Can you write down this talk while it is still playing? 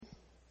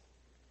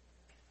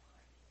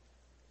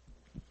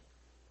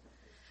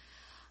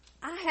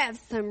I have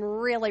some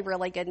really,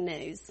 really good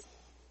news.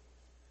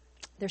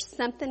 There's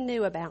something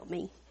new about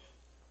me.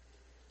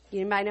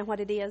 Anybody know what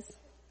it is?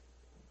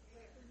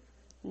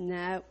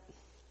 No,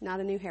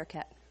 not a new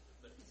haircut.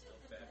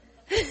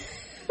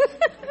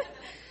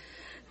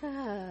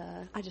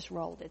 I just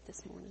rolled it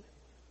this morning.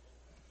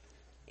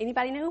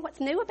 Anybody know what's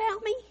new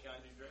about me?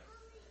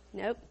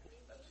 Nope.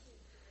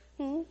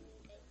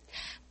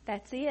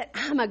 That's it.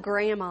 I'm a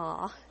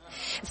grandma.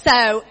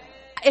 So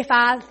if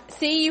I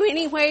see you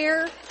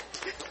anywhere,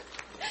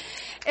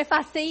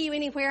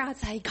 I'd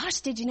say,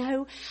 gosh, did you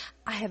know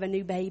I have a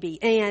new baby?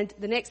 And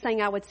the next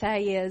thing I would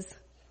say is,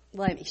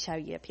 let me show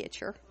you a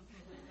picture.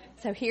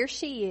 So here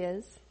she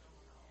is.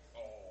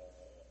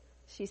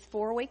 She's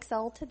 4 weeks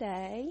old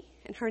today,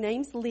 and her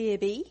name's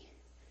Libby.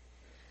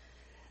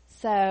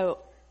 So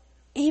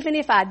even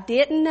if I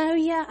didn't know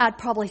you, I'd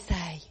probably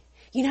say,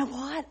 you know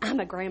what? I'm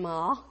a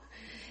grandma.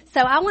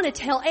 So I want to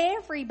tell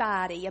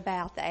everybody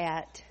about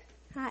that.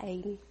 Hi,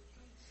 Aiden.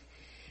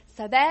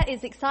 So that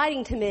is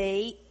exciting to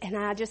me, and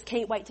I just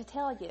can't wait to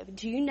tell you.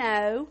 Do you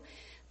know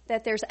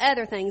that there's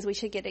other things we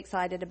should get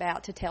excited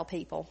about to tell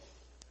people?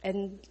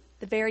 And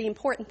the very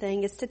important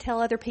thing is to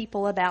tell other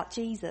people about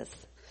Jesus.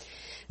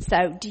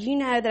 So do you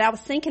know that I was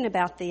thinking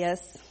about this?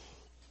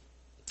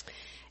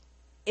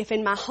 If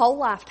in my whole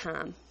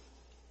lifetime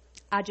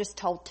I just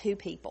told 2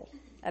 people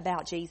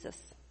about Jesus,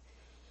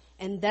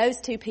 and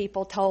those 2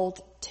 people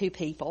told 2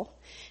 people,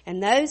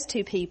 and those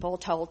 2 people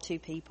told 2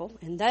 people,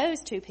 and those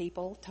 2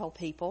 people told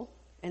people,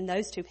 and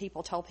those 2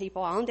 people told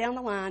people, on down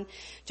the line,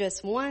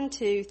 just 1,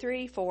 2,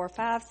 3, 4,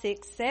 5,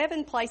 6,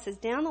 7 places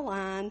down the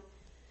line,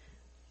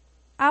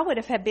 I would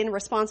have been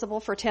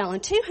responsible for telling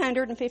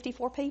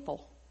 254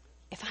 people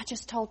if I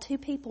just told 2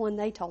 people and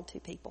they told 2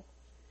 people.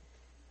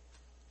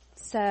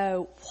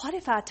 So what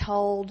if I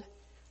told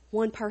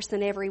 1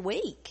 person every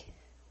week,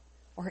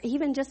 or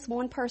even just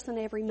 1 person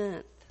every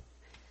month?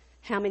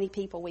 How many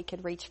people we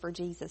could reach for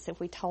Jesus if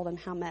we told them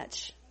how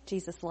much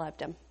Jesus loved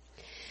them.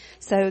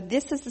 So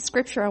this is the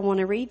scripture I want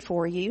to read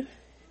for you.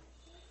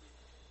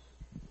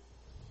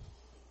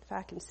 If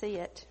I can see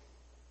it.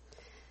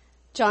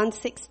 John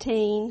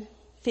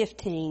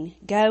 16:15.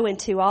 Go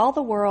into all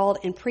the world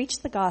and preach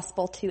the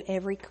gospel to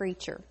every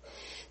creature.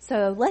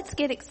 So let's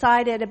get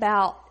excited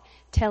about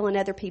telling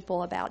other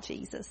people about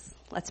Jesus.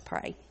 Let's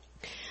pray.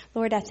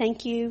 Lord, I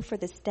thank you for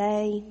this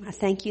day. I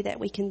thank you that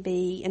we can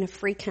be in a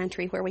free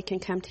country where we can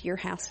come to your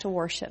house to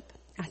worship.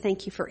 I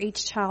thank you for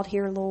each child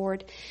here,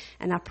 Lord,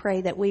 and I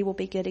pray that we will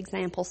be good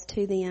examples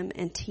to them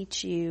and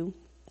teach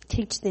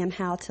them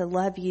how to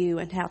love you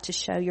and how to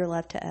show your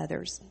love to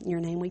others. In your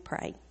name we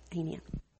pray. Amen.